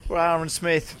Well, Aaron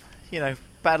Smith,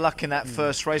 bad luck in that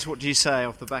first race. What do you say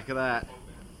off the back of that?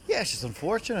 Yeah, it's just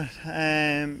unfortunate.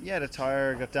 The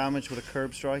tyre got damaged with a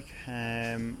curb strike,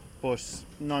 but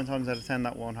 9 times out of 10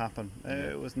 that won't happen.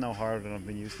 It was no harder than I've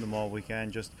been using them all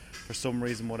weekend. Just for some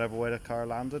reason, whatever way the car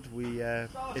landed,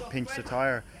 it pinched the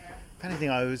tyre. If anything,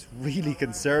 I was really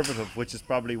conservative, which is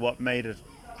probably what made it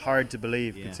hard to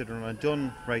believe, considering I'd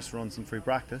done race runs in free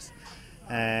practice.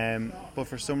 But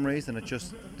for some reason,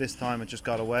 this time it just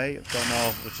got away. I don't know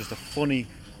if it was just a funny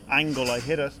angle I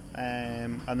hit it,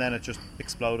 and then it just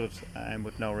exploded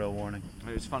with no real warning.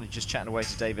 It was funny just chatting away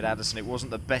to David Addison. It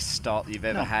wasn't the best start that you've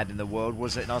ever had in the world,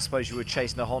 was it? And I suppose you were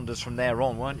chasing the Hondas from there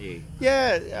on, weren't you?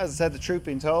 Yeah, as I said, the truth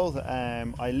being told,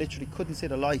 I literally couldn't see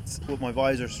the lights with my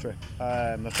visor strip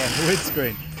that's on the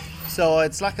windscreen. So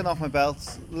I'd slackened off my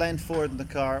belts, leaned forward in the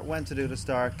car, went to do the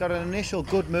start, got an initial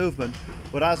good movement,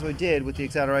 but as we did, with the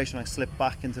acceleration, I slipped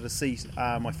back into the seat,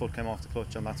 my foot came off the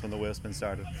clutch, and that's when the wheel spin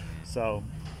started. So,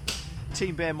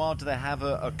 Team BMR, do they have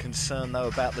a concern though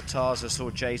about the tyres? I saw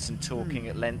Jason talking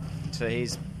at length to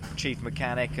his chief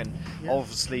mechanic and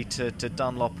obviously to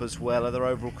Dunlop as well. Are there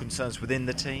overall concerns within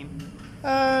the team?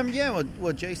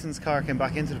 Well, Jason's car came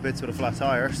back into the pits with a flat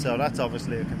tyre, so that's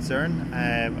obviously a concern.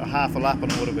 A half a lap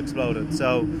and it would have exploded.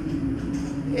 So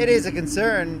it is a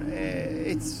concern.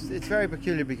 It's very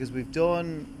peculiar because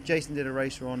Jason did a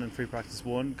race run in free practice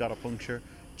 1, got a puncture,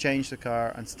 changed the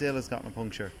car and still has gotten a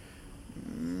puncture.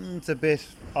 It's a bit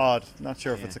odd. Not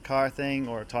sure if it's a car thing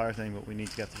or a tyre thing, but we need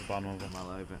to get to the bottom of it.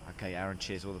 Well over. Okay, Aaron,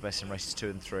 cheers. All the best in races 2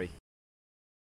 and 3.